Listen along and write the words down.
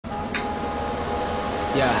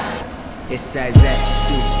Yeah, it's that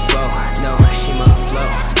super flow. No, she my flow.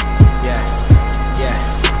 Yeah.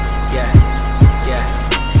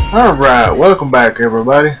 Alright, welcome back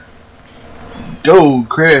everybody.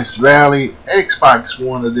 Goldcrest Valley Xbox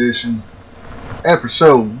One Edition,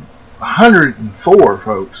 episode 104,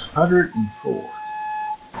 folks. 104.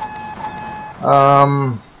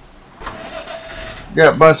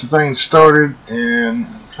 Got a bunch of things started and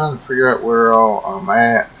I'm trying to figure out where all I'm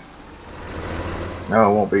at. No, I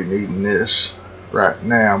won't be needing this right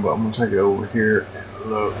now, but I'm gonna take it over here and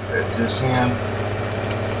look at this end.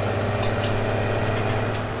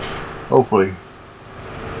 Hopefully.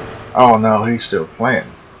 Oh no, he's still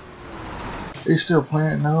planting. He's still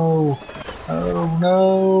planting. No. Oh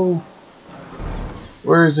no.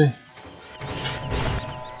 Where is he?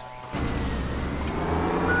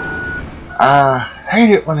 I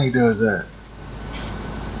hate it when he does that.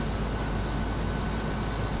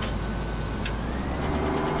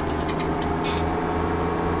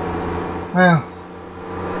 Well,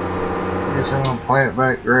 I guess I'm gonna plant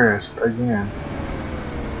back grass again.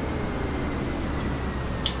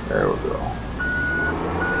 There we go.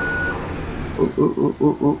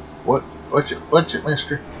 Ooh. What? Watch it,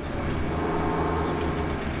 mister.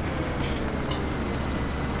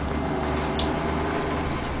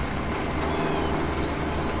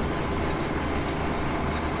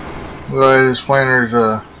 Well, this planter's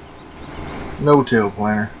a no-till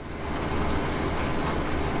planter.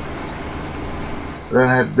 Then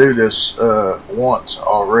I had to do this once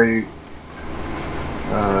already.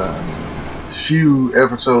 Few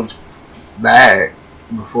episodes back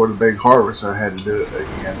before the big harvest, I had to do it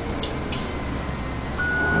again.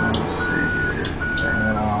 Let's see here.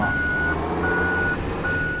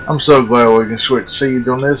 I'm so glad we can switch seeds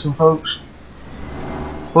on this one, folks.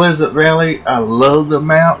 Pleasant Valley, I love the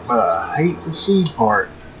mount, but I hate the seed part.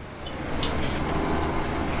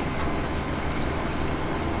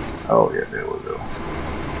 Oh yeah, there we go.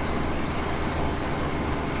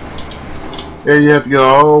 Yeah, you have to go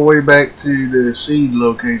all the way back to the seed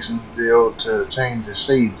location to be able to change the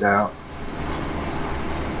seeds out.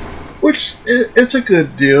 Which, it's a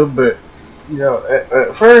good deal, but, you know,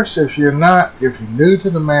 at first, if you're new to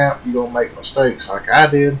the map, you're going to make mistakes like I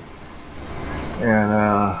did. And,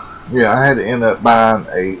 yeah, I had to end up buying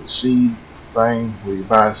a seed thing where you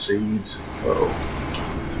buy seeds.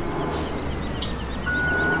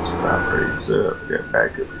 Stop raise up, get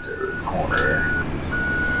back up into the corner there.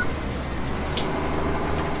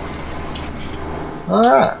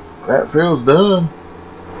 Alright, that field's done.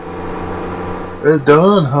 It's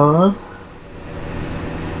done, huh?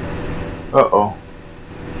 Uh-oh.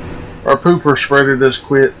 Our pooper spreader just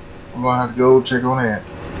quit. I'm gonna have to go check on that.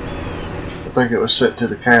 I think it was set to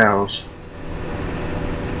the cows.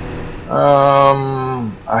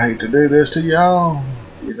 I hate to do this to y'all.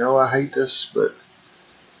 You know I hate this, but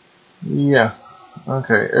yeah.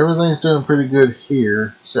 Okay, everything's doing pretty good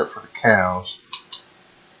here, except for the cows.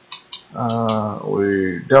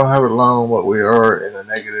 We don't have it long, but we are in the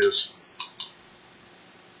negatives.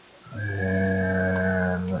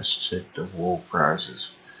 And let's check the wool prices.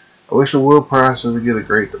 I wish the wool prices would get a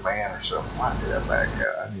great demand or something. I need that back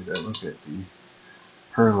out. I need to look at the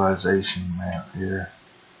fertilization map here.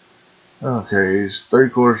 Okay, it's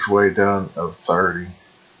 3/4 way down of 30.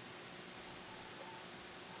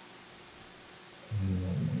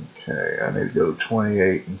 Okay, I need to go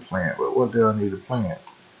 28 and plant, but what do I need to plant?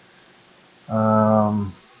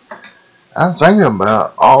 I'm thinking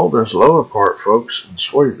about all this lower part, folks, and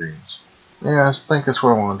soybeans. Yeah, I think that's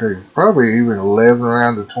what I want to do. Probably even 11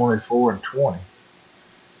 around to 24 and 20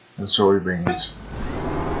 in soybeans.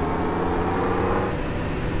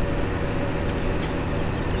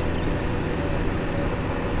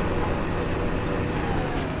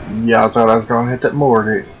 Yeah, I thought I was going to hit that more,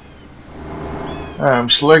 didn't you? I'm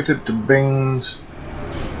selected the beans.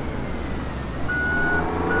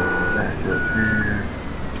 Back up here.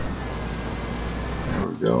 There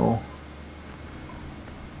we go.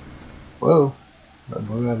 Whoa, that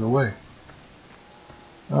blew out of the way.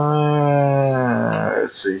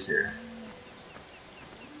 Let's see here.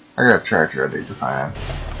 I got a tractor I need to find.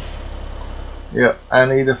 Yep, I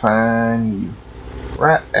need to find you.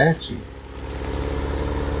 Right at you.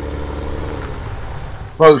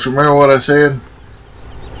 Folks, remember what I said?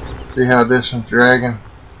 See how this one's dragging?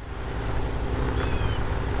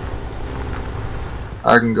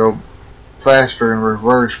 I can go faster in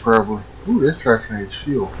reverse probably. Ooh, this tractor needs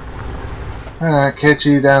fuel. Alright, catch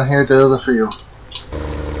you down here at the other field.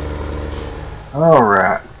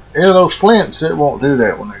 Alright. Yeah, those flints, it won't do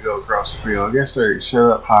that when they go across the field. I guess they're set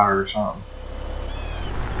up higher or something.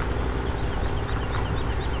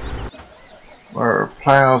 Our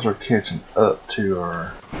plows are catching up to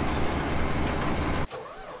our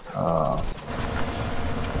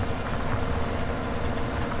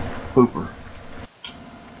pooper.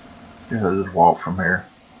 Guess I'll just walk from here.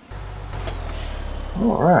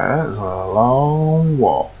 Alright, that is a long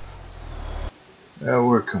walk. Now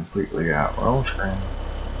we're completely out. We're on screen.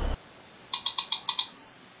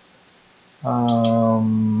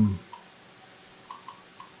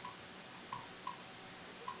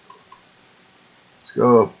 Let's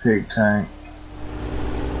go up pig tank.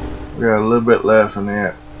 We got a little bit left in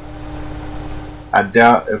it. I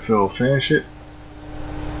doubt if he'll finish it.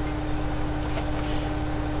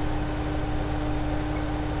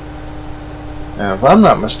 Now, if I'm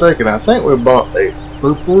not mistaken, I think we bought a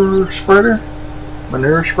pooper spreader,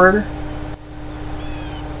 manure spreader.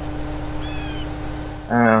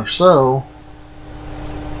 And so,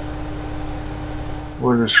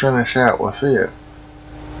 we'll just finish out with it.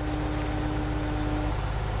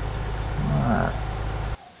 Alright.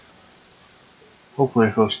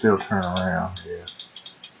 Hopefully he'll still turn around.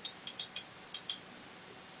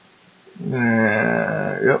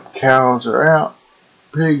 Yep, cows are out.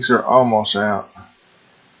 Pigs are almost out.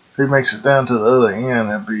 If he makes it down to the other end,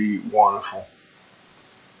 that'd be wonderful.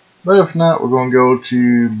 But if not, we're going to go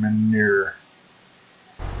to manure.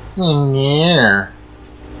 Manure.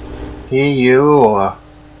 Here you are.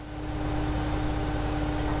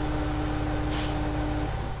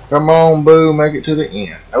 Come on, boo, make it to the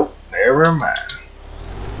end. Nope, never mind.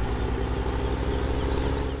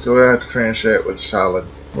 So we have to finish that with solid.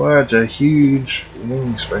 Well, that's a huge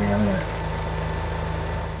wingspan in it.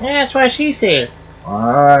 Yeah, that's what she said.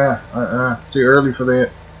 Too early for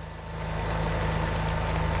that.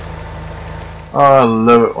 Oh, I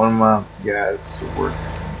love it when my guys work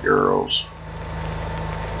girls.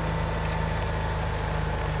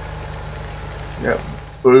 Got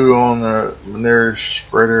Boo on the manure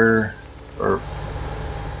spreader, or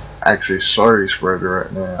actually slurry spreader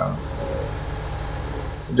right now.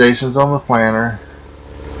 Jason's on the planter.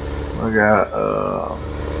 We got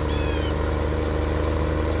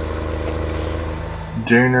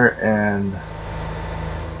Junior and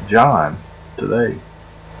John today.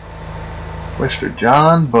 Mr.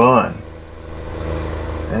 John Bunn.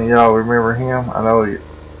 And y'all remember him? I know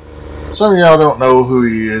some of y'all don't know who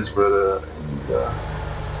he is, but he's a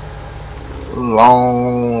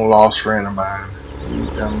long lost friend of mine. He's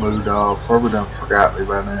done moved off. Probably done forgot me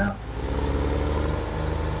by now.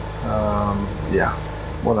 Yeah,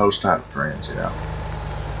 one of those type of friends, you know.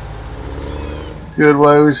 Good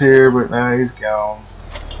while he was here, but now he's gone.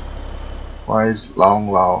 Why he's long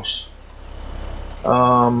lost.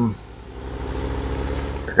 I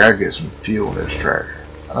gotta get some fuel in this tractor.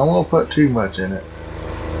 I don't want to put too much in it,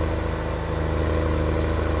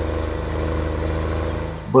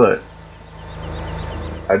 but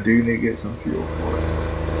I do need to get some fuel for it.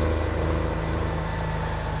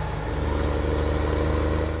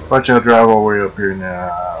 Watch y'all drive all the way up here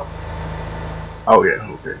now. Oh yeah,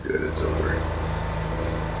 okay, good, it's over here.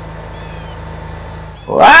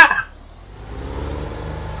 Ah!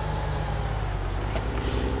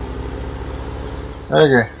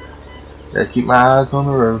 Okay, gotta keep my eyes on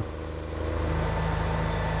the road.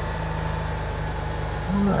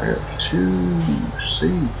 Oh, I got 2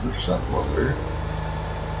 seeds or something up there.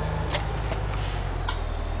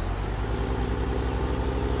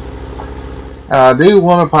 I do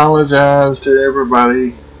want to apologize to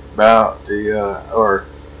everybody about or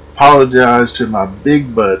apologize to my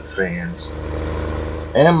Big Bud fans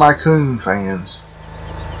and my Coon fans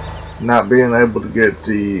not being able to get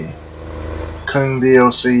the Coon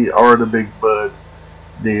DLC or the Big Bud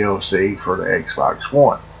DLC for the Xbox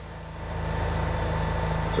One.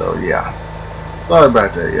 So yeah, sorry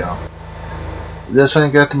about that, y'all. Just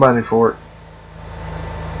ain't got the money for it.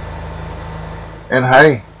 And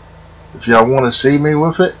hey, if y'all want to see me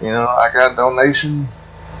with it, you know, I got a donation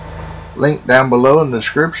link down below in the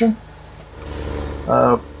description.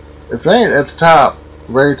 If it ain't at the top,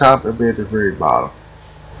 very top, it'll be at the very bottom.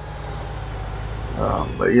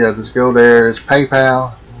 But yeah, just go there. It's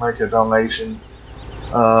PayPal. Make a donation.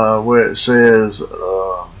 Where it says,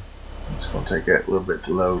 it's gonna take that a little bit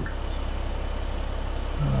to load.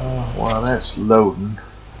 While that's loading,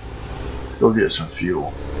 go get some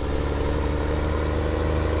fuel.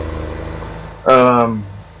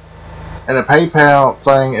 And the PayPal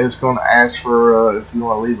thing is going to ask for if you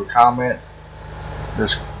want to leave a comment,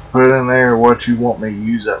 just put in there what you want me to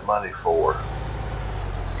use that money for.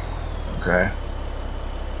 Okay,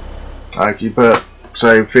 like you put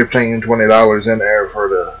say $15 $20 in there for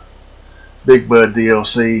the Big Bud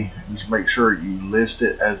DLC. Just make sure you list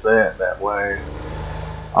it as that way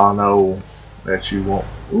I'll know that you want.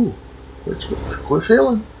 Ooh, quit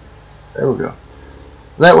filling. There we go.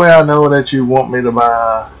 That way I know that you want me to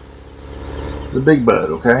buy the big bud,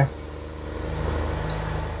 okay?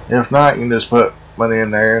 If not, you can just put money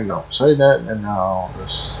in there and don't say nothing, and I'll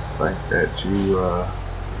just think that you,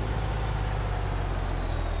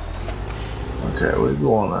 okay, we're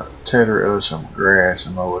going to tether us some grass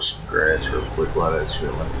and mow some grass real quick while that's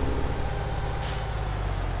filling.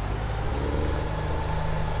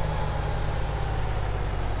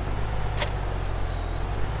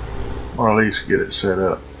 Or at least get it set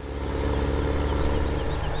up.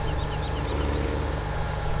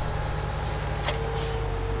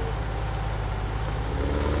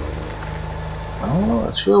 Oh,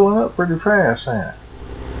 it's filling up pretty fast, ain't it?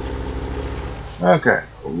 Okay,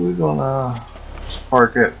 we're gonna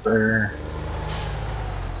park it there.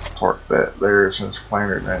 Park that there since the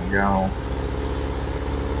planter done gone.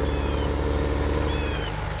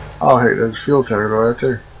 Oh, hey, there's a fuel tank right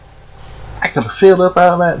there. I could have filled up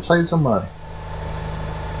out of that and saved some money.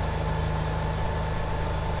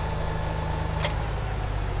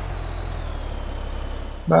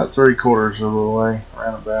 About 3/4 of the way,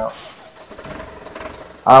 roundabout.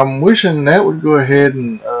 I'm wishing that would go ahead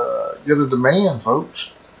and get a demand, folks.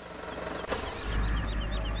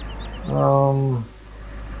 Do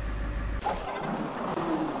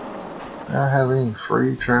I have any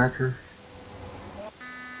free tractors?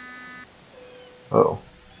 Oh.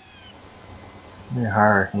 Let me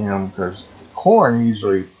hire him because corn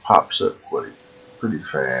usually pops up pretty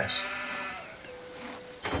fast.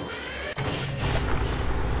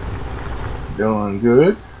 Doing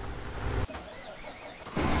good.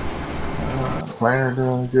 Planter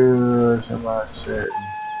doing good. Somebody's sitting.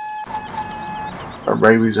 Our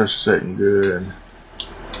babies are sitting good.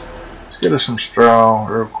 Let's get us some straw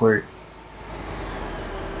real quick.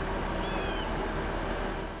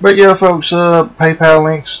 But yeah, folks, PayPal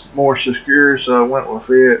link's more secure, so I went with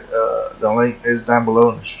it. The link is down below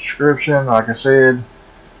in the description. Like I said,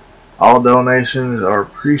 all donations are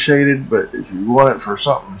appreciated, but if you want it for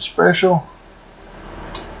something special,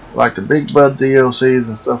 like the Big Bud DLCs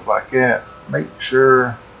and stuff like that, make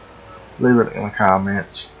sure leave it in the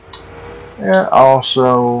comments. And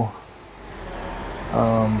also,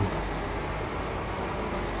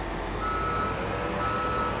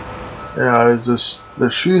 you know, there's a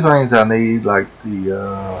few things I need, like the,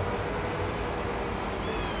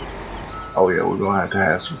 oh yeah, we're going to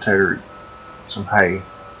have some hay.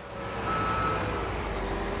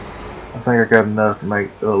 I think I got enough to make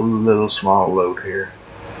a little small load here.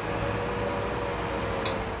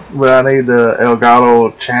 But I need the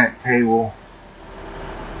Elgato chat cable.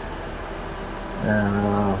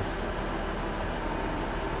 And,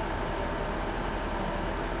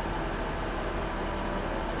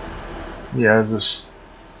 yeah, just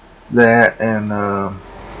that and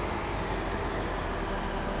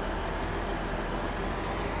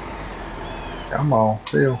come on,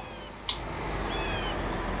 Phil.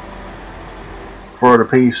 For the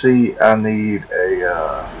PC, I need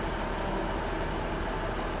a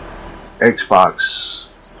Xbox.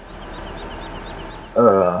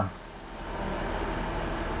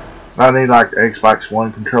 I need like Xbox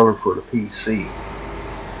One controller for the PC.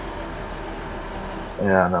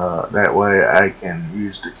 And that way I can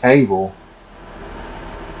use the cable.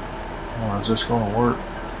 Oh, is this going to work?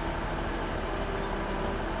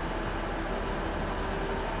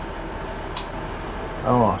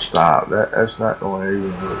 I want to stop. That's not going to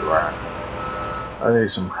even look right. I need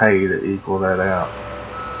some hay to equal that out.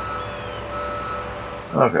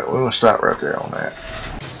 Okay, we're going to stop right there on that.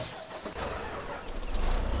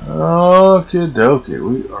 Okie dokie,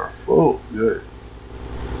 we are full. Good.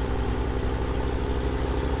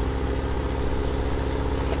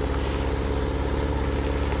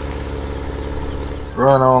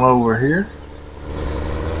 Run on over here.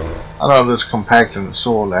 I know this compacting the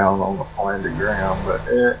soil down on the planted ground, but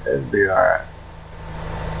it'd be alright.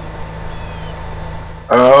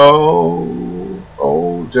 Oh,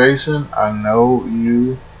 Jason, I know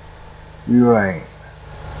you ain't.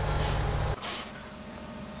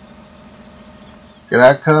 Can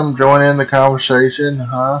I come join in the conversation,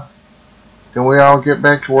 huh? Can we all get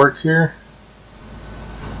back to work here?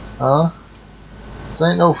 Huh? This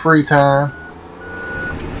ain't no free time.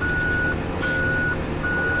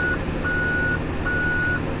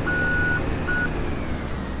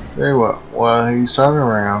 Tell you what, while he's turning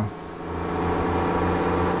around,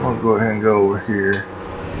 I'm gonna go ahead and go over here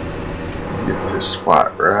and get this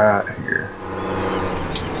spot right here.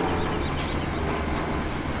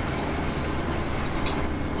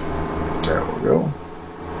 There we go.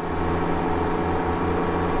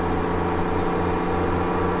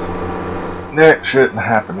 That shouldn't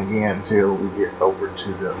happen again until we get over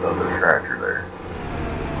to the other tractor there.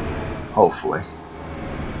 Hopefully.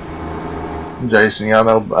 Jason, y'all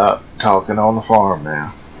know about talking on the farm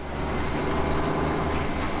now.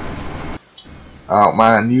 I don't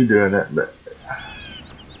mind you doing it, but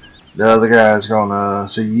the other guy's gonna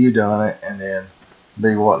see you doing it and then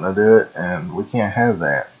be wanting to do it, and we can't have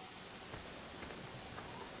that.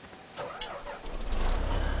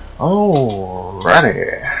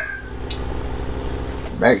 Alrighty.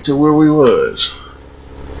 Back to where we was.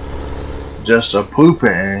 Just a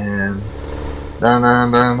pooping. Dun,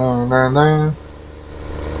 dun, dun, dun, dun, dun.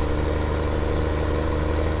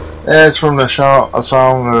 That's from the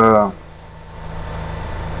song,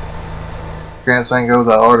 can't think of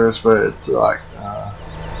the artist, but it's like,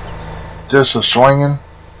 just a swinging.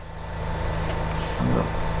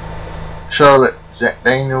 Charlotte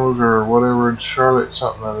Daniels or whatever, Charlotte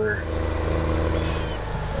something other.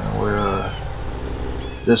 We're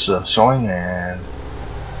just a swinging.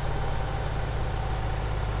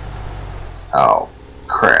 Oh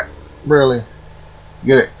crap! Really?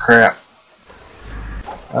 Get it? Crap.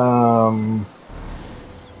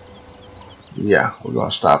 Yeah, we're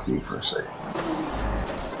gonna stop you for a second.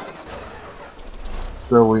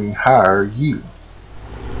 So we can hire you.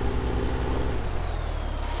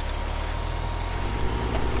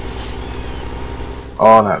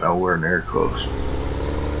 Oh, not nowhere near close.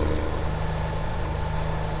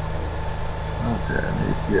 Okay, I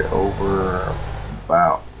need to get over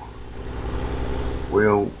about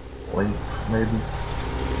wheel length, maybe.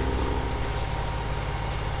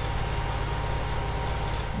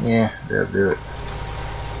 Yeah, they'll do it.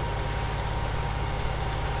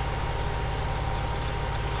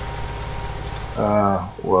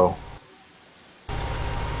 Whoa.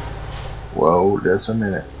 Whoa, just a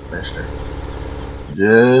minute, mister.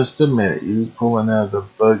 Just a minute, you pulling out the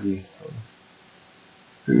buggy.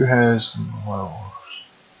 Who has, well,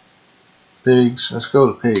 pigs? Let's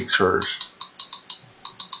go to pigs first.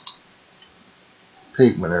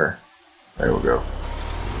 Pig manure. There we go.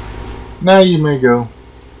 Now you may go.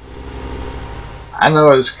 I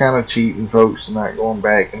know it's kind of cheating, folks, not going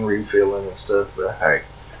back and refilling and stuff, but hey,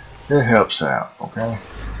 it helps out, okay?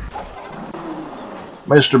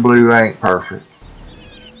 Mr. Blue ain't perfect.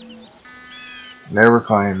 Never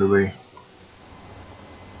claimed to be.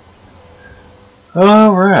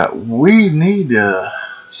 Alright, we need to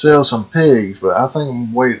sell some pigs, but I think I'm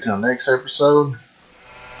going to wait till next episode.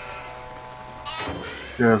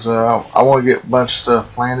 Because I want to get a bunch of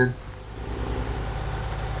stuff planted.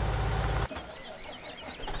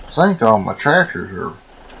 I think all my tractors are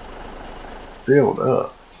filled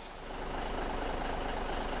up.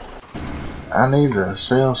 I need to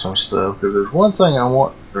sell some stuff because there's one thing I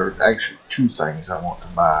want, or actually two things I want to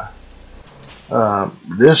buy.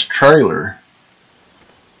 This trailer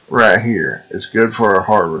right here is good for a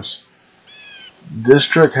harvest. This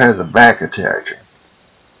truck has a back attacher.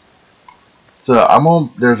 So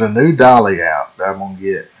there's a new dolly out that I'm gonna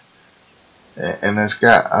get, and it's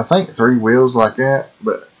got, I think, 3 wheels like that.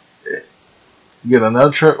 But get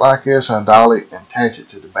another truck like this and a dolly and attach it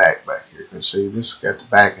to the back here. Cause see, this has got the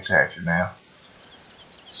back attacher now,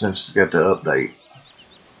 since it's got the update.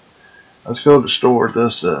 Let's go to the store.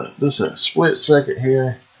 This a split second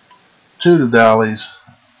here to the dollies,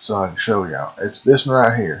 so I can show y'all. It's this one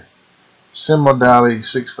right here, Similar Dolly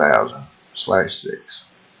 6000/6.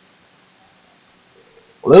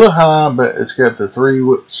 A little high, but it's got the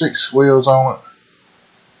 6 wheels on it.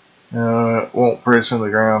 It won't press in the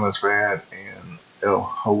ground as bad, and it'll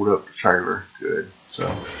hold up the trailer good. So,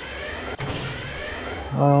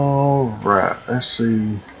 alright, let's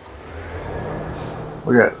see.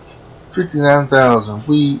 We got 59,000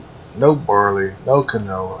 wheat, no barley, no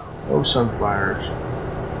canola, no sunflowers.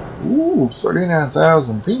 Ooh,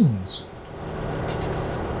 39,000 beans.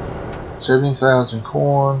 70,000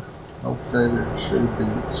 corn. No potatoes, sugar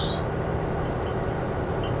beets.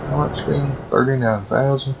 How much beans?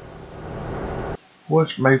 39,000.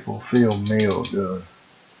 What's Maple Field Mill doing?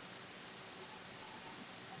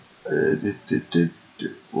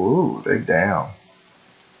 Ooh, they down.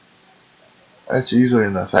 That's usually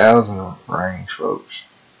in the 1,000 range, folks.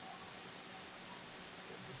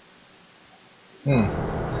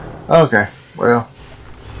 Okay, well.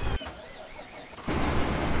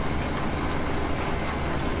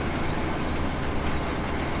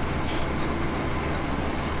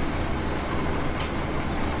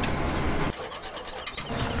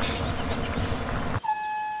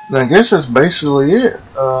 I guess that's basically it.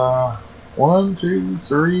 1, 2,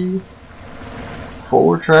 3,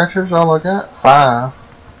 4 tractors, all I got. 5.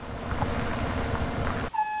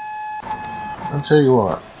 I'll tell you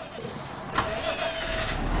what.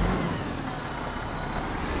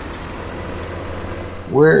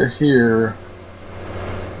 we're here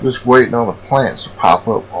just waiting on the plants to pop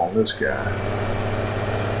up on this guy.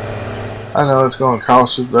 I know it's going to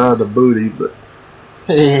cost us the booty, but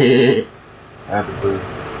the booty.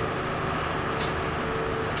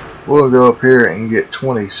 We'll go up here and get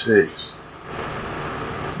 26.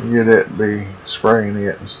 Get it to be spraying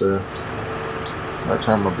it and stuff. I'll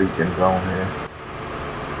turn my beacons on here.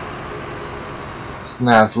 It's a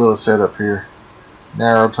nice little setup here.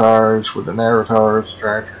 Narrow tires with the narrow tires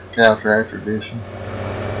tractor, cow tractor edition.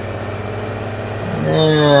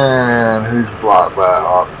 And who's blocked by an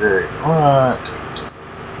object? Alright.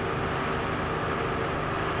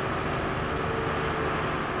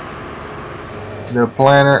 The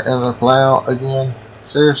planter and the plow again.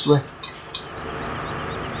 Seriously?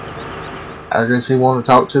 I guess he wanted to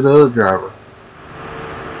talk to the other driver.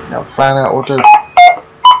 Now find out what they're...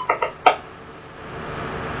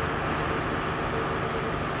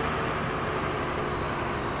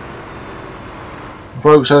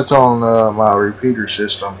 Folks, that's on my repeater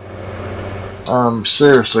system. I'm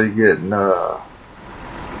seriously getting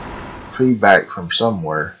feedback from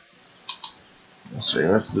somewhere. Let's see,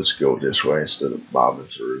 let's just go this way instead of bobbing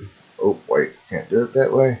through. Oh, wait, can't do it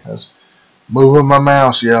that way. That's moving my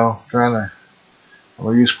mouse, y'all.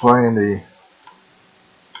 I'm used to playing the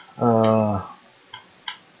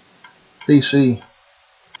PC.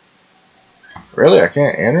 Really, I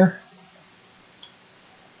can't enter?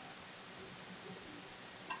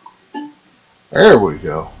 There we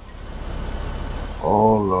go.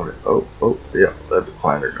 Oh, Lord. Oh, yeah, let the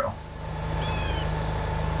planter go.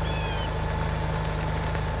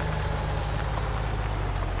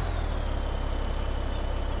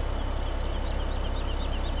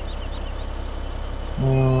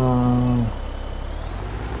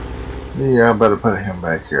 Yeah, I better put him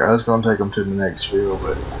back here. I was going to take him to the next field,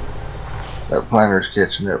 but that planter's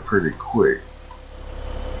catching up pretty quick.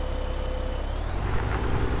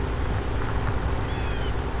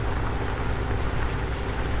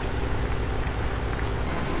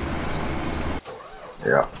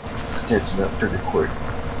 Yeah, it's catching up pretty quick.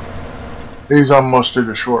 He's almost to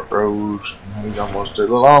the short rows, and he's almost to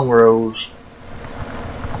the long rows.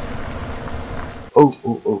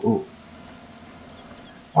 Oh.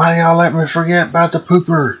 Why do y'all let me forget about the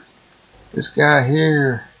pooper? This guy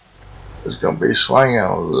here is going to be slinging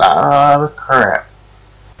a lot of crap.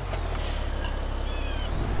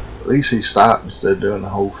 At least he stopped instead of doing the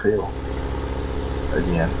whole field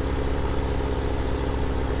again.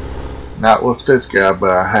 Not with this guy,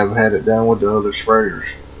 but I have had it done with the other sprayers.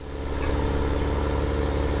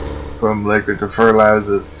 From liquid to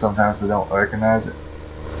fertilizer, sometimes we don't recognize it.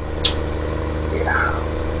 Yeah.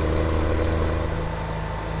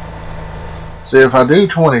 See, if I do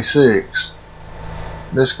 26,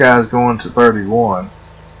 this guy's going to 31.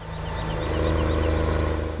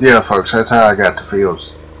 Yeah, folks, that's how I got the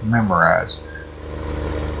fields memorized.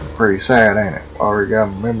 Pretty sad, ain't it? Already got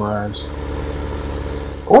them memorized.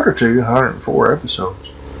 Order to 104 episodes.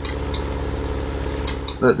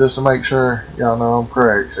 But just to make sure y'all know I'm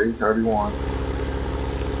correct, see, 31.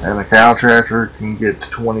 And the cow tractor can get to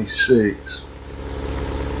 26.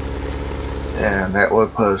 And that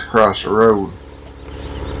would put us across the road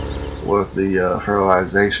with the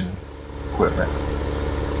fertilization equipment.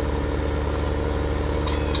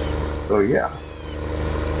 So yeah.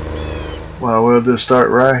 Well, we'll just start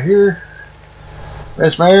right here.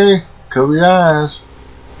 Miss Mary, cover your eyes.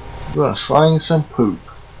 I'm gonna sling some poop.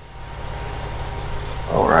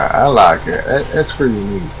 Alright, I like it. That's pretty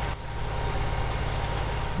neat.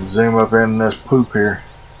 Zoom up in this poop here.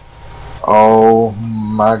 Oh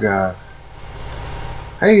my god.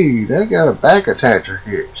 Hey, they got a back attacher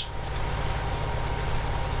hitch.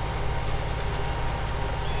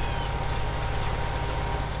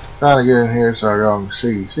 Trying to get in here so y'all can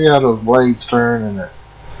see. See how those blades turn and it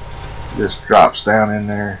just drops down in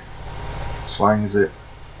there, slings it.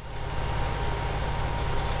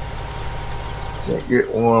 Can't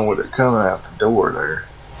get one with it coming out the door there.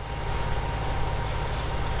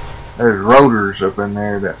 There's rotors up in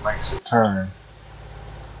there that makes it turn.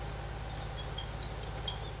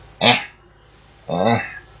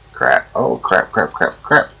 Crap. Oh, crap.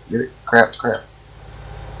 Get it? Crap.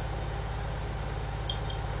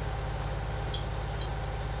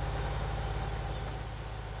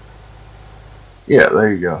 Yeah,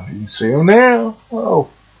 there you go. You can see him now. Oh.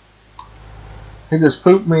 He just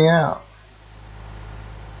pooped me out.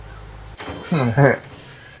 Oh,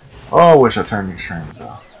 I wish I turned these strings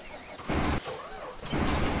off.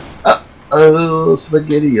 Uh-oh,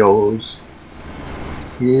 SpaghettiOs.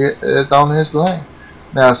 Yeah, it's on his lane.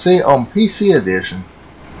 Now, see, on PC Edition,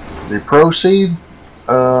 the Proceed,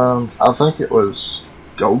 I think it was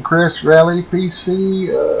Goldcrest Rally PC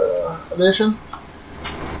edition.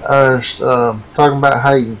 I was talking about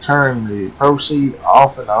how you can turn the proceed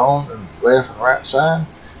off and on and left and right side.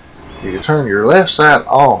 You can turn your left side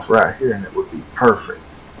off right here and it would be perfect.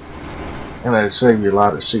 And it would save you a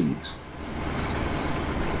lot of seeds.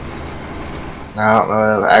 I don't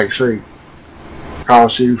know if it actually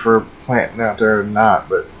costs you for planting out there or not,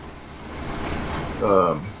 but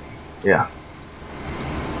yeah.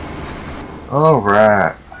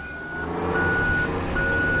 Alright.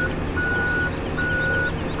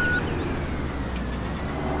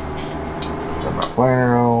 Turn my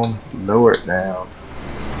planter on, lower it down,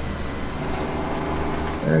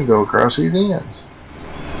 and go across these ends.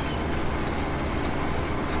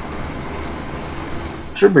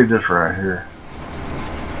 Should be just right here.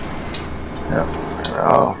 Yep.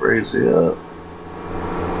 I'll raise it up.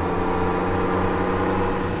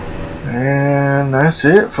 And that's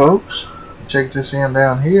it, folks. Check this end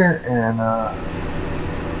down here, and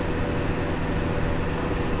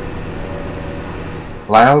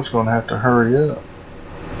Plow's gonna have to hurry up.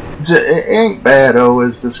 It ain't bad though.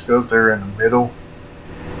 It just goes there in the middle.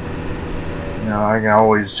 You know, I can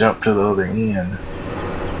always jump to the other end.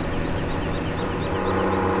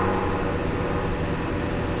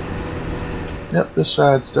 Yep, this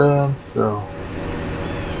side's done, so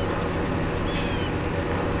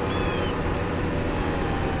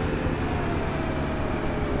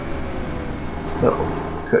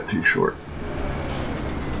uh-oh, cut too short.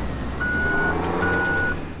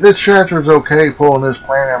 This tractor's okay pulling this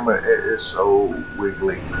planter, but it is so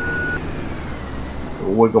wiggly.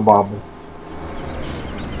 Wiggle bobble.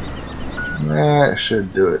 That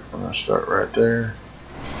should do it. I'm gonna start right there.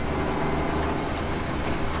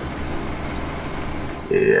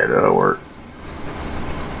 Yeah, that'll work.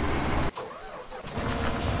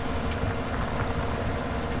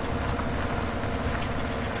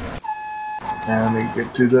 And they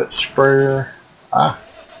get to that sprayer. I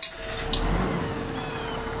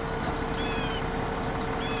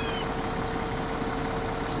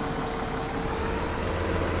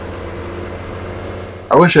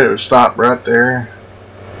wish it would stop right there.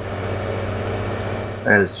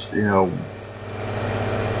 As you know,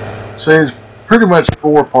 says pretty much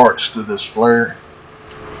 4 parts to this sprayer.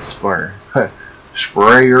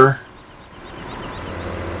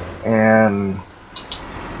 And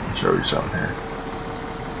I'll show you something here.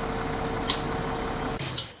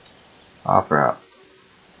 Hop out.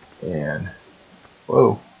 And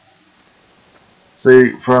whoa.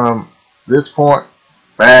 See, from this point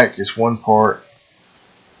back is 1 part.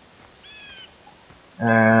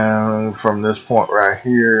 And from this point right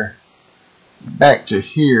here back to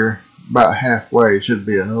here, about halfway, should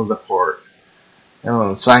be another part. And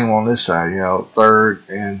the same on this side, you know, 3rd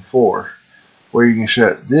and 4th, where you can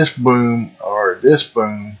shut this boom or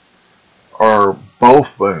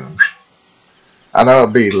both booms. I know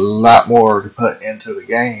it'd be a lot more to put into the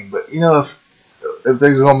game, but you know, if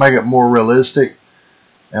they're gonna make it more realistic,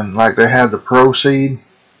 and like they have the proceed,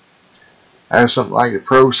 have something like the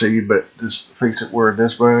proceed, but just fix it where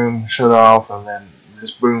this boom shut off, and then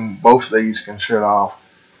this boom, both of these can shut off.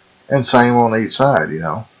 And same on each side, you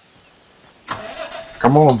know.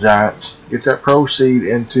 Come on, Giants. Get that proceed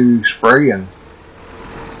into spraying.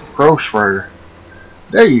 Pro sprayer.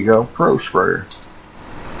 There you go. Pro sprayer.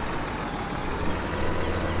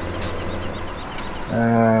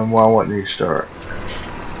 And why wouldn't you start?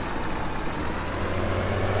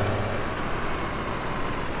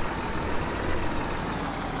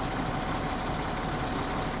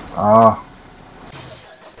 Ah.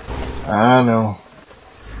 I know.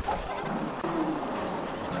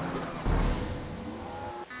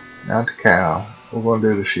 Not the cow. We're going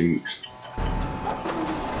to do the sheep.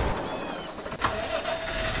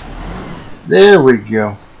 There we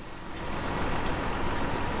go.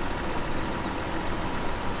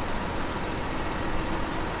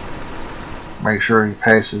 Make sure he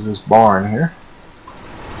passes this barn here.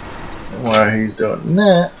 And while he's doing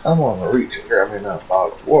that, I'm going to reach and grab me another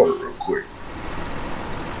bottle of water real quick.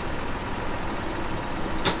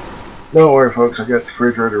 Don't worry, folks. I got the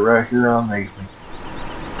refrigerator right here underneath me.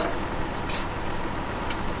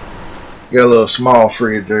 Got a little small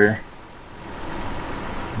fridge there.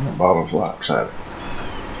 And the bottle's lopsided.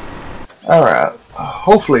 Alright,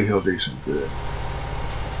 hopefully he'll do some good.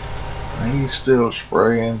 He's still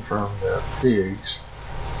spraying from the pigs.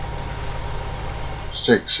 Let's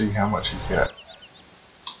check to see how much he's got.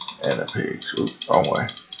 And the pigs. Oops, wrong way.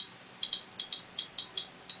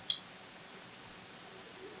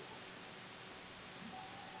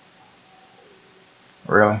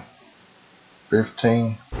 Really?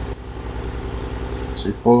 15? Is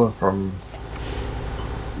he pulling from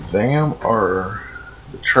them or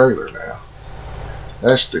the trailer now?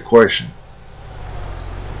 That's the question.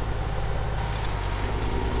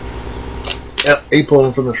 Yep, he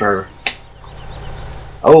pulling from the trailer.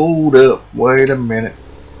 Hold up, wait a minute.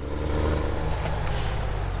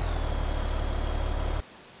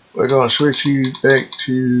 We're gonna switch you back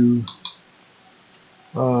to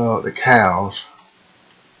the cows.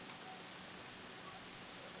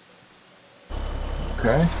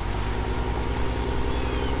 Okay.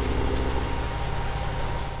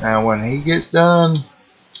 Now when he gets done,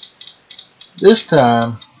 this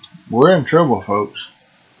time we're in trouble, folks.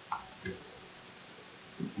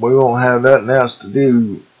 We won't have nothing else to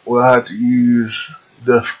do. We'll have to use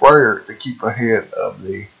the sprayer to keep ahead of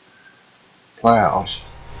the plows.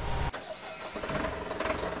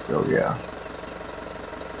 So yeah.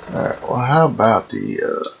 Alright, well how about the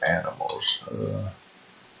animals?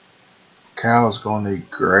 Cows gonna need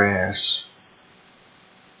grass.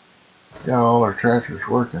 Yeah, all our tractors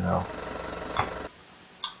working though.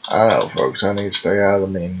 I know, folks, I need to stay out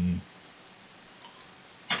of the menu.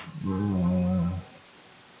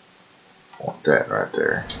 Want that right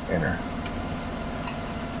there. Enter.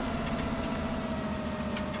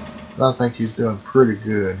 I think he's doing pretty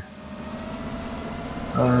good.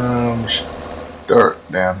 Start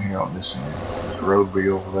down here on this end. The road be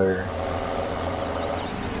over there.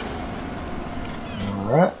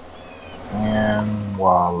 Alright. And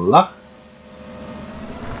voila.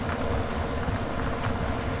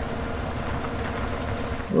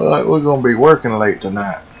 Well, we're going to be working late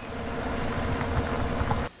tonight.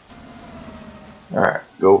 Alright,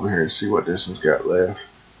 go over here and see what this one's got left.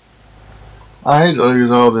 I hate to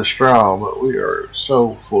lose all this straw, but we are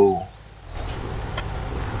so full.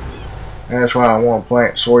 That's why I want to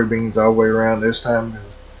plant soybeans all the way around this time.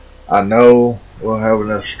 I know we'll have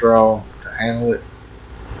enough straw to handle it.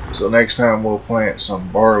 So next time we'll plant some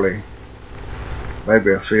barley.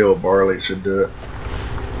 Maybe a field barley should do it.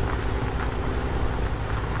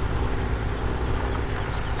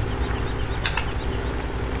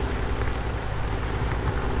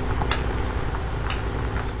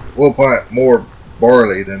 We'll plant more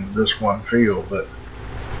barley than this one field, but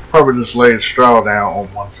probably just lay the straw down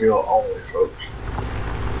on one field only, folks.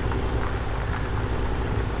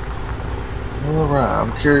 Alright,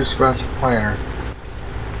 I'm curious about the planter.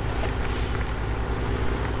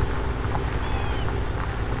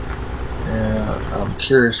 And I'm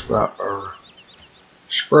curious about our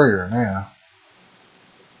sprayer now.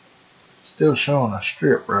 Still showing a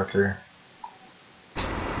strip right there.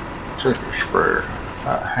 Check your sprayer.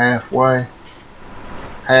 About halfway.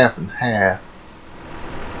 Half and half.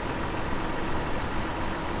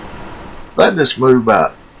 If I just move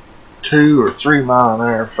about 2 or 3 miles an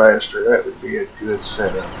hour faster, that would be a good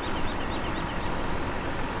setup.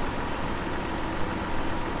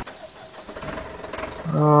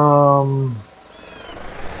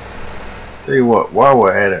 Tell you what, while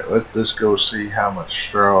we're at it, let's just go see how much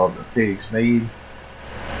straw the pigs need.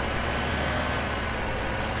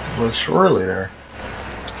 Well, it's really there.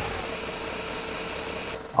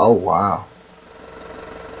 Oh wow.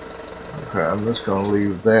 Okay, I'm just gonna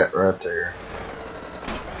leave that right there.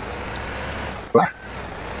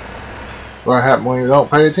 What happens when you don't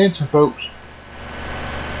pay attention, folks?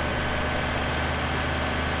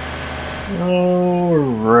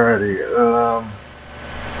 Alrighty,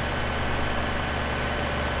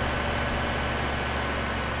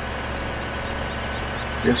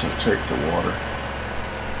 guess I'll check the water.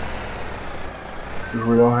 Because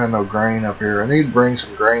we don't have no grain up here. I need to bring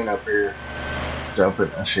some grain up here. Dump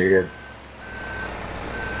it in a shed.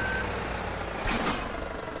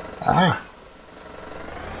 Ah.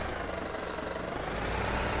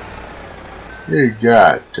 You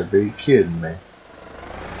got to be kidding me.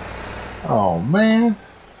 Oh man.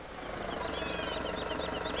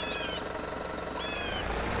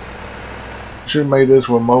 Should have made this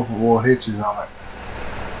with multiple hitches on it.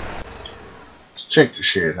 Let's check the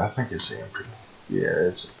shed. I think it's empty. Yeah,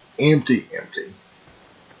 it's empty.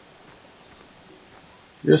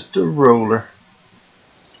 Just a roller.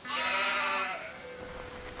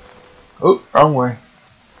 Oh, wrong way.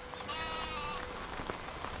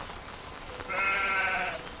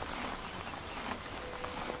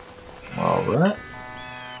 Alright.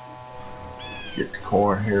 Get the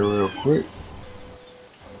corn here real quick.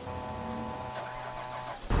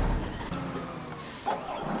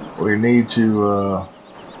 We need to,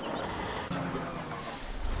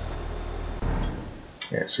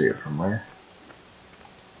 can't see it from there.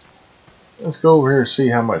 Let's go over here and see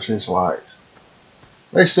how much this likes.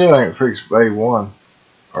 They still ain't fixed bay 1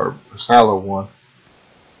 or silo 1.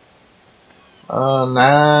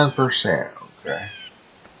 9%. Okay.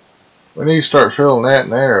 We need to start filling that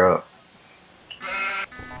and there up.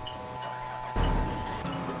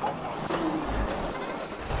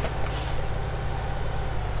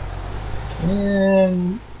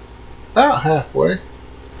 And about halfway.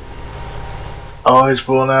 Oh, he's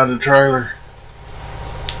pulling out of the trailer.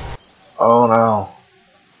 Oh no.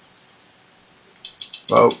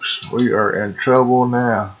 Folks, we are in trouble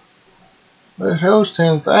now. But it shows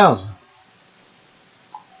 10,000.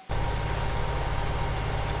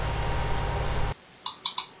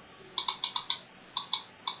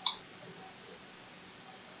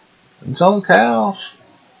 It's on cows.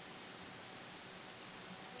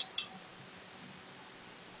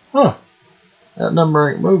 Huh. That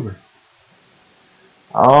number ain't moving.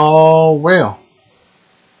 Oh well.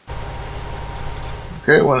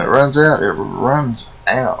 Okay, when it runs out, it runs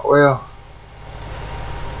out. Well.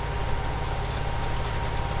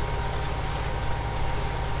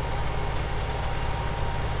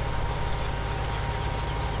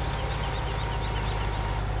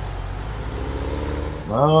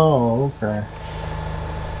 Oh, okay.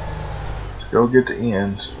 Let's go get the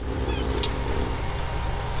ends.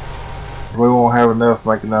 We won't have enough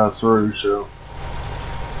making us through, so.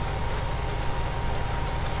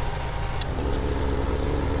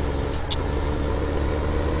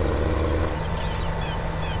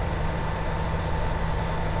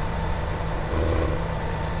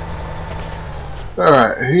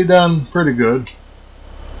 Alright, he done pretty good.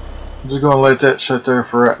 I'm just gonna let that sit there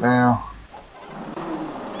for right now.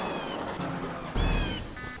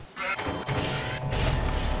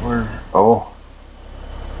 Where? Oh.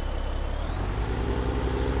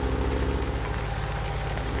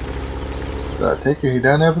 I take it he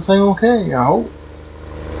done everything okay, I hope.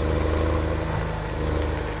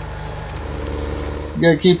 You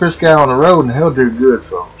gotta keep this guy on the road and he'll do good,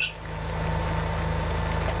 folks.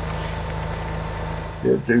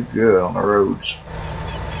 He'll do good on the roads.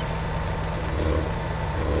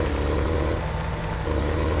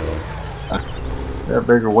 Got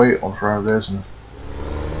bigger weight on front of this and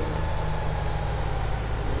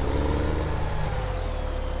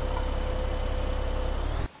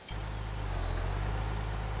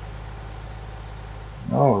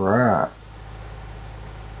alright.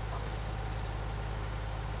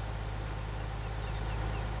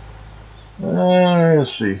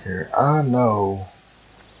 Let's see here. I know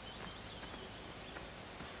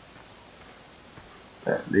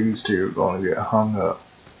that these two are going to get hung up.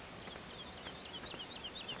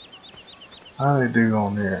 How do they do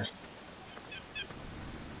on this?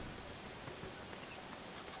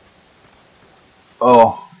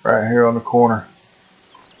 Oh, right here on the corner.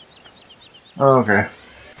 Okay.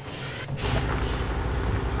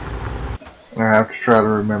 I have to try to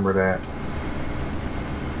remember that.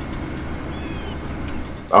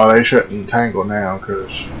 Oh, they shouldn't tangle now because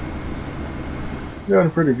they're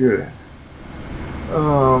doing pretty good.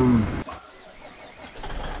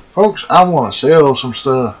 Folks, I want to sell some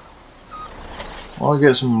stuff. I want to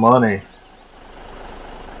get some money.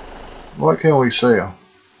 What can we sell?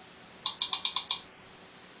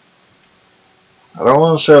 I don't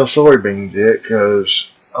want to sell soybeans yet because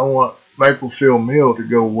I want Maplefield Mill to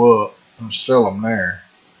go up and sell them there.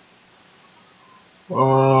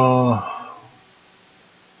 Our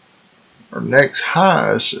next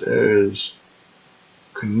highest is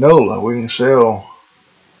canola. We can sell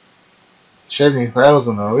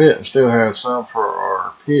 70,000 of it and still have some for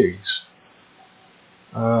our pigs.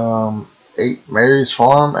 8 Mary's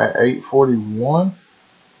Farm at 841.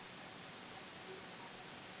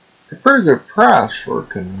 A pretty good price for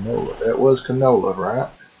canola. That was canola, right?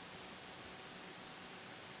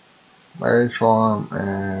 Mary's Farm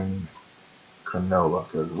and canola,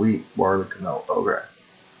 because wheat, barley, canola. Okay.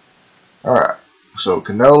 Alright. So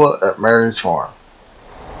canola at Mary's Farm.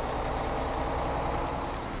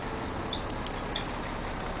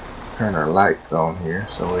 Turn our lights on here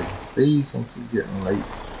so we can see since it's getting late.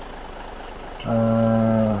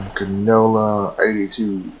 Canola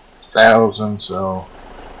 82,000, so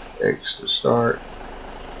X to start.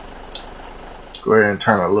 Go ahead and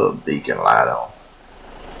turn a little beacon light on.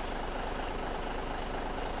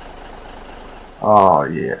 Oh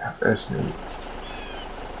yeah, that's neat.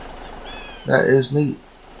 That is neat.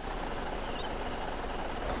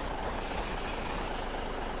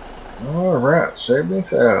 Alright,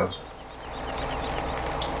 70,000.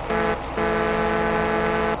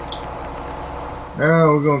 Now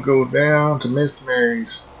we're gonna go down to Miss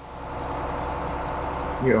Mary's.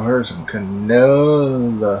 Get her some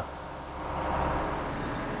canola.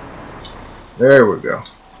 There we go.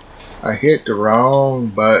 I hit the wrong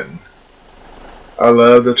button. I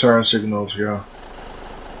love the turn signals, y'all.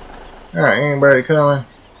 Alright, anybody coming?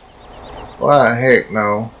 Why heck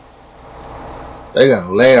no. They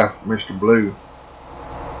done left Mr. Blue.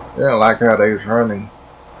 They didn't like how they was running.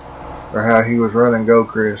 Or how he was running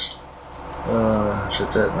Goldcrest.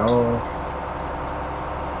 Shut that no.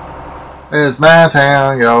 It's my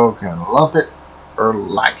town. Y'all can lump it or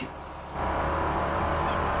like it.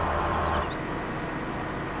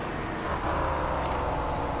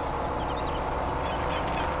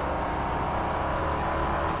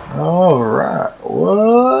 Alright.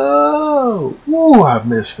 Whoa. Ooh, I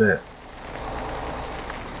missed that.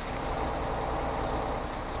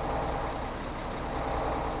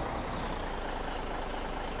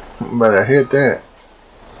 But I hit that.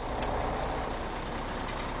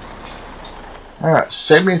 Alright,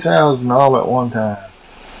 70,000 all at one time.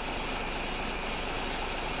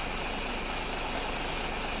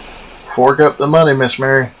 Fork up the money, Miss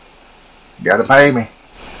Mary. You gotta pay me.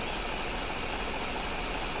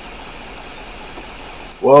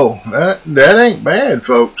 Whoa, that ain't bad,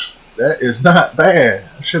 folks. That is not bad.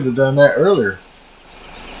 I should have done that earlier.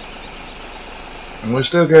 And we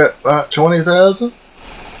still got about 20,000.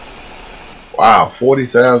 Wow,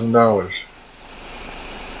 $40,000.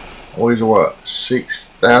 Always what?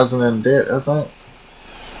 6,000 in debt, I think.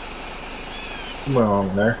 Come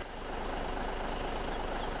on there.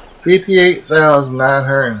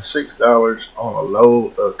 $58,906 on a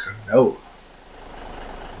load of canola.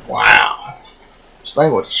 Wow. Just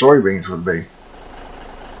think what the soybeans would be.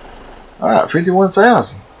 Alright,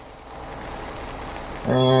 51,000.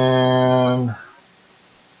 And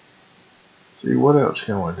see what else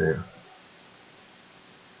can we do?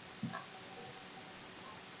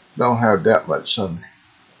 Don't have that much sun,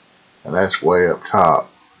 and that's way up top.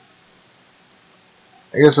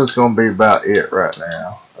 I guess that's gonna be about it right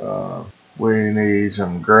now. We need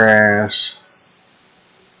some grass,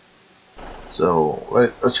 so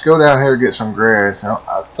let's go down here and get some grass.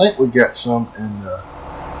 I think we got some in the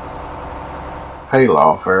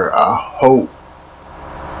hayloft there. I hope.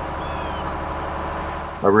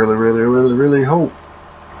 I really hope.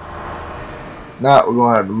 Not we're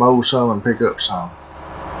gonna have to mow some and pick up some.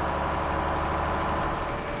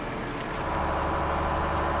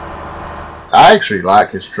 I actually like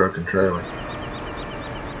his truck and trailer.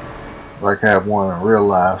 Like I have one in real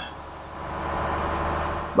life.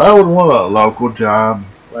 But I would want a local job,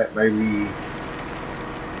 like maybe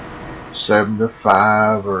 7 to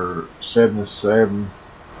 5 or 7 to 7.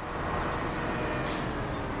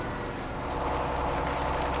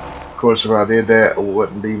 Of course, if I did that, I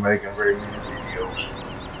wouldn't be making very many videos.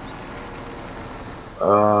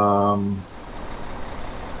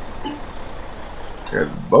 Yeah,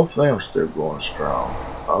 both of them still going strong.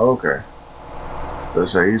 Oh, okay.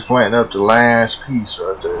 Let's say he's planting up the last piece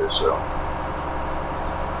right there, so.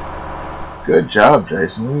 Good job,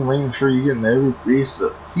 Jason. You're making sure you're getting every piece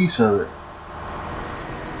of it.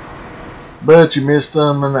 But you missed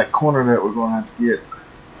them in that corner that we're going to have to get.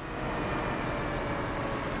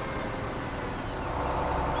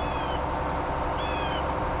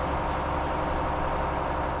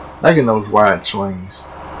 Making those wide swings.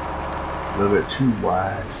 A little bit too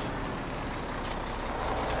wide.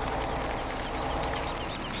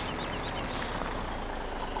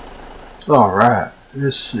 Alright,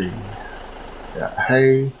 let's see. Got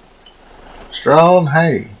hay. Straw and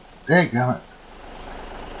hay. Daggone it.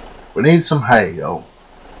 We need some hay, though.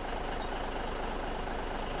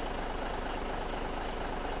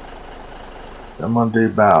 I'm gonna do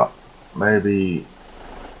about maybe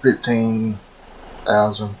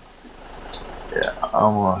 15,000. Yeah,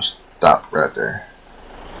 I'm gonna stop right there.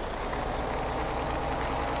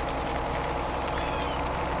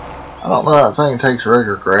 I don't know if that thing takes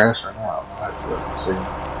regular grass or not. I'll have to look and see.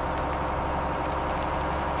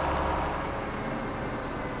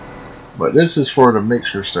 But this is for the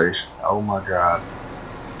mixer station. Oh my god.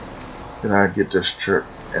 Can I get this truck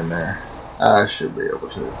in there? I should be able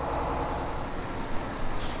to.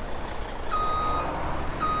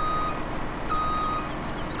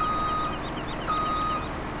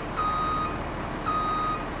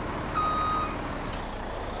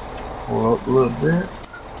 Pull up a little bit.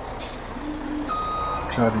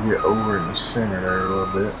 Try to get over in the center there a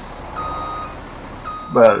little bit.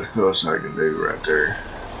 About as close as I can do right there.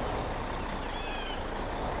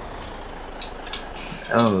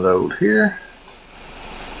 Unload here.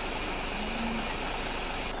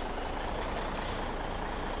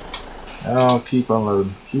 Oh, keep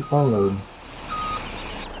unloading. Keep unloading.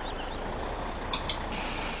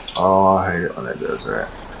 Oh, I hate it when it does that.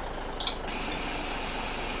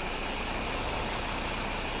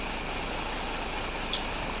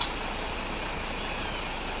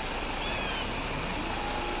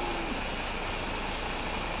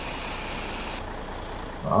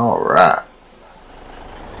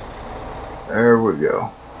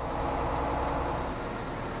 go.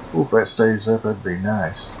 Ooh, if that stays up, that'd be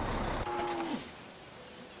nice.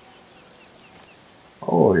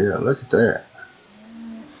 Oh yeah, look at that.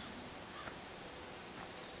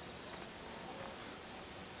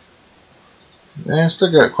 Man,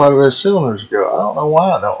 still got quite a bit of cylinders to go. I don't know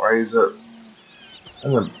why I don't raise up.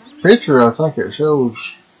 In the picture, I think it shows.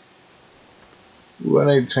 Ooh, I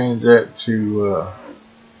need to change that to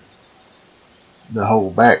the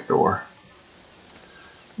whole back door.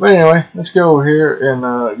 But anyway, let's go over here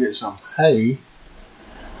and get some hay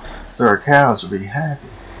so our cows will be happy.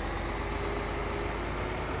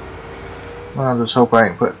 I just hope I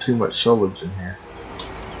ain't putting too much silage in here.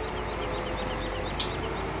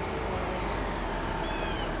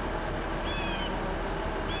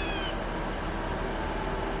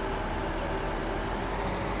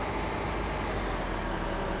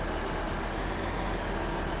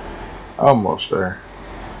 Almost there.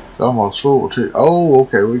 It's almost full too. Oh,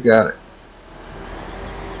 okay, we got it.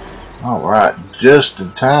 Alright, just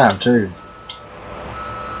in time too.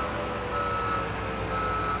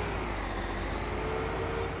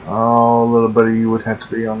 Oh, a little bit of you would have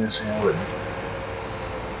to be on this end, wouldn't it?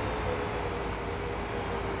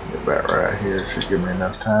 Get back right here. Should give me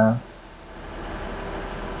enough time.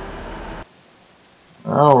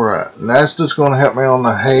 Alright, and that's just going to help me on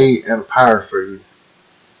the hay and power food.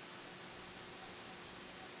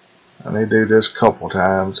 I need to do this a couple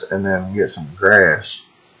times and then get some grass.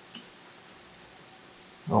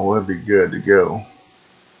 Oh, that'd be good to go.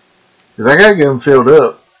 Because I got to get them filled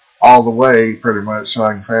up all the way pretty much so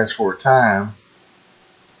I can fast forward time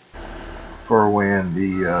for when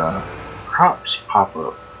the crops pop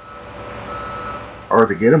up. Or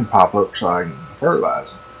to get them pop up so I can fertilize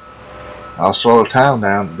them. I'll slow the time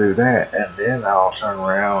down to do that, and then I'll turn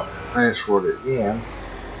around and fast forward it again,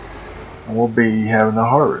 and we'll be having a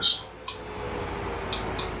harvest.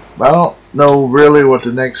 But I don't know really what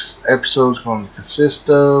the next episode is going to consist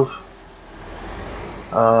of.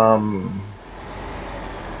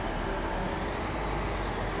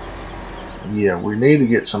 Yeah, we need to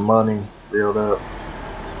get some money built up.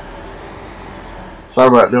 Thought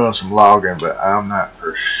about doing some logging, but I'm not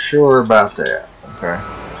for sure about that. Okay.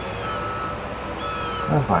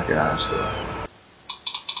 That's my guy stuff.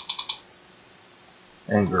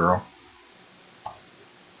 And girl.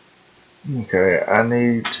 Okay, I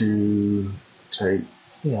need to take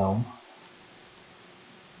him.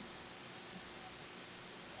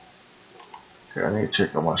 Okay, I need to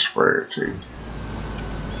check on my sprayer too.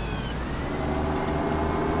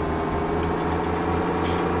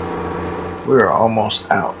 We're almost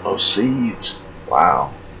out of seeds.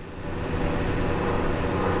 Wow.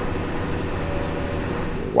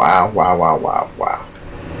 Wow, wow, wow, wow, wow.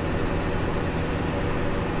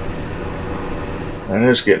 And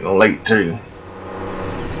it's getting late too.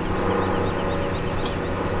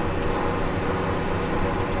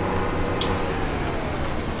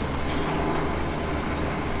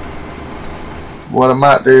 What I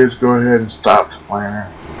might do is go ahead and stop the planter.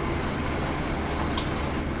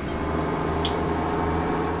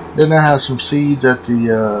 Didn't I have some seeds at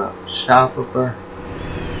the shop up there?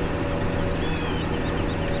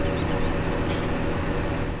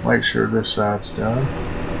 Make sure this side's done.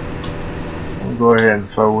 We'll go ahead and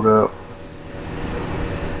fold up.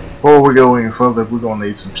 Before we go any further, we're going to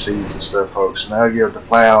need some seeds and stuff, folks. And I'll give the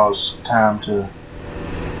plows time to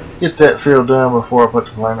get that field done before I put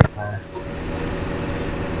the planter in there.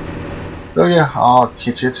 So yeah, I'll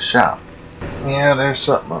catch you at the shop. Yeah, there's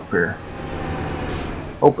something up here.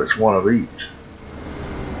 Hope it's one of each.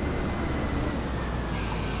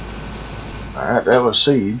 Alright, that was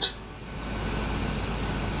seeds.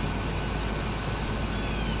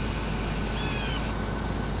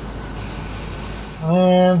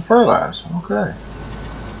 And fertilize. Okay.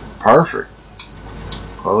 Perfect.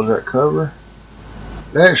 Close that cover.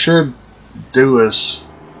 That should do us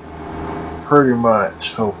pretty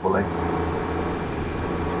much, hopefully.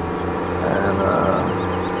 And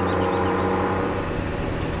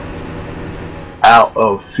out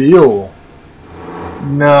of fuel.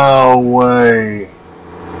 No way.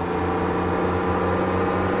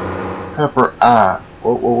 Pepper eye.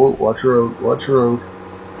 Whoa, whoa, whoa. Watch your road. Watch your road.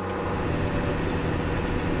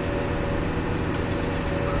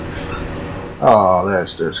 Oh,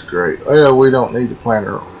 that's just great. Well, we don't need the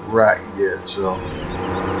planter right yet, so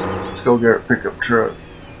let's go get a pickup truck.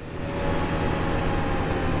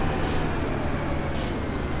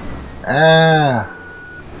 Ah,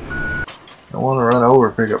 I want to run over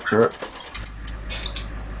a pickup truck.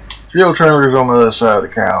 Fuel trimmer's on the other side of the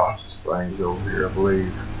cow. Things over here, I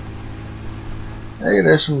believe. Hey,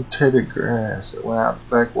 there's some titted grass that went out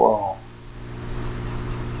the back wall.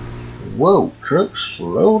 Whoa, truck,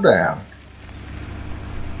 slow down.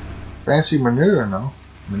 Fancy manure, no?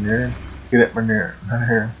 Manure. Get it, manure.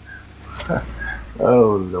 Manure.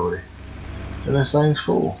 Oh, lordy. And this thing's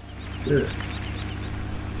full. Good.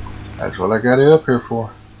 That's what I got it up here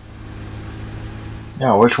for.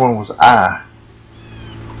 Now, which one was I?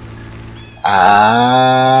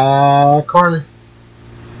 Carly.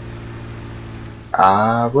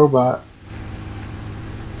 Robot.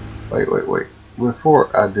 Wait. Before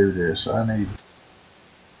I do this, I need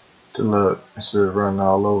to look instead of running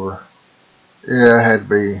all over. Yeah, it had to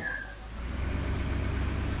be.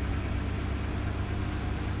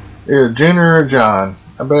 Yeah, Junior or John.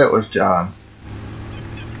 I bet it was John.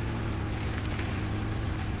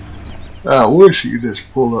 I wish you could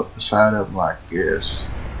just pull up the side of them like this,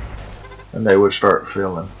 and they would start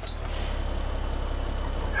filling.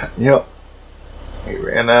 Yep. He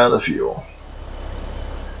ran out of the fuel.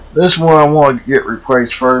 This one I want to get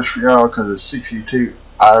replaced first for y'all because it's 62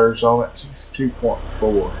 hours on it,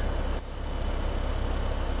 62.4.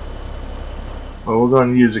 But we're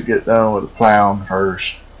going to use it to get done with the plowing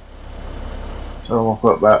first. So I'm going to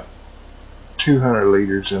put about 200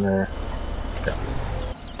 liters in there. Yeah.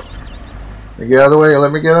 Let me get out of the way,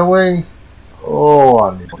 let me get away. Oh,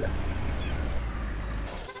 I need that.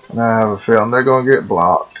 And I have a feeling they're going to get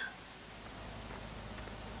blocked.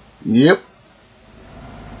 Yep.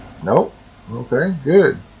 Nope. Okay,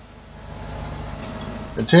 good.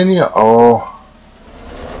 Continue. Oh.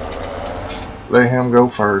 Let him go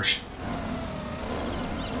first.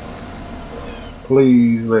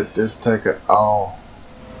 Please let this take it all.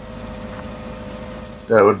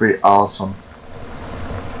 That would be awesome.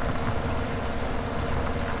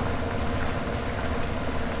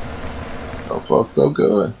 So far, so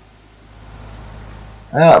good.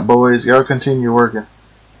 Alright, boys, y'all continue working.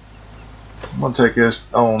 I'm going to take this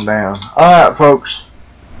on down. Alright, folks.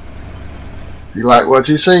 If you like what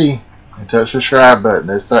you see, hit that subscribe button.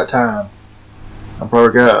 It's that time. I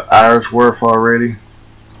probably got an hour's worth already.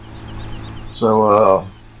 So,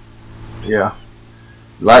 yeah.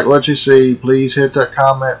 If you like what you see, please hit that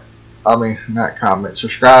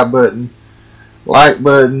subscribe button, like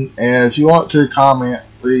button, and if you want to comment,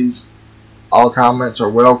 please, all comments are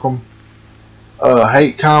welcome.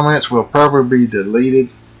 Hate comments will probably be deleted.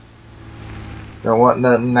 Don't want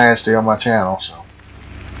nothing nasty on my channel, so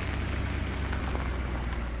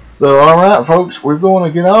alright folks, we're going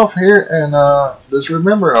to get off here, and just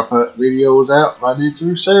remember I put videos out Monday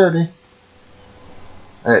through Saturday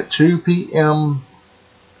at 2 p.m.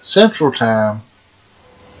 Central Time,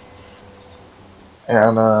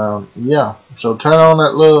 and yeah, so turn on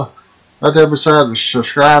that little right there beside the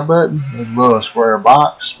subscribe button, there's a little square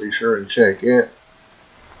box, be sure and check it.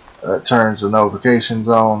 That turns the notifications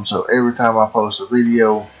on, so every time I post a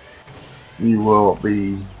video, you will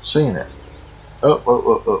be seeing it.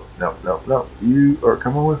 Oh, no, you are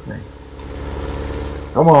coming with me.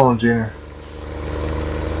 Come on, Junior.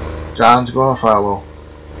 John's going to follow.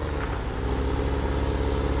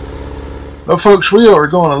 Well, folks, we are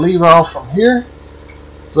going to leave off from here.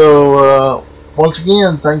 So, once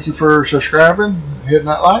again, thank you for subscribing, hitting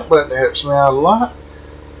that like button. It helps me out a lot.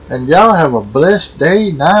 And y'all have a blessed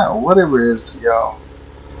day, night, or whatever it is to y'all.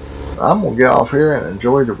 I'm going to get off here and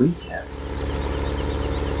enjoy the weekend.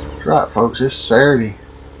 That's right, folks, it's Saturday.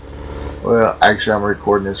 Well, actually, I'm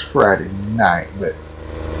recording this Friday night, but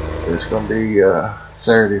it's going to be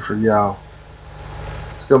Saturday for y'all.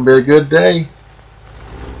 It's going to be a good day.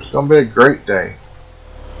 It's going to be a great day.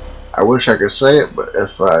 I wish I could say it, but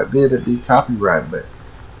if I did, it'd be copyright. But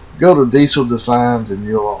go to Diesel Designs and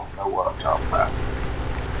you'll know what I'm talking about.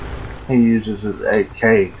 He uses his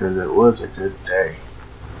 8K because it was a good day.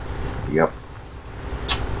 Yep.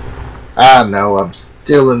 I know I'm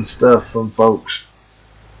stealing stuff from folks.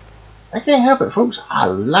 I can't help it, folks. I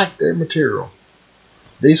like their material.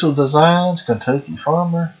 Diesel Designs, Kentucky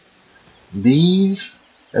Farmer, Bees.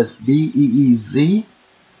 That's B-E-E-Z.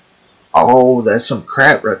 Oh, that's some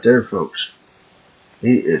crap right there, folks.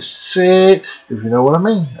 He is sick, if you know what I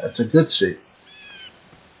mean. That's a good sick.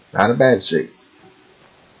 Not a bad sick.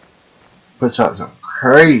 Puts out some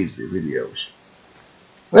crazy videos.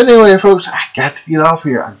 But anyway, folks, I got to get off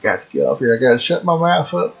here. I got to shut my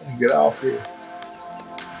mouth up and get off here.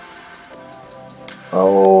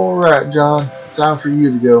 Alright, John. Time for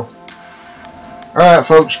you to go. Alright,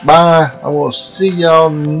 folks. Bye. I will see y'all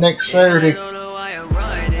next Saturday.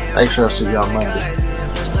 Actually, I'll see y'all Monday.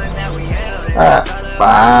 Alright.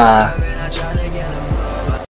 Bye.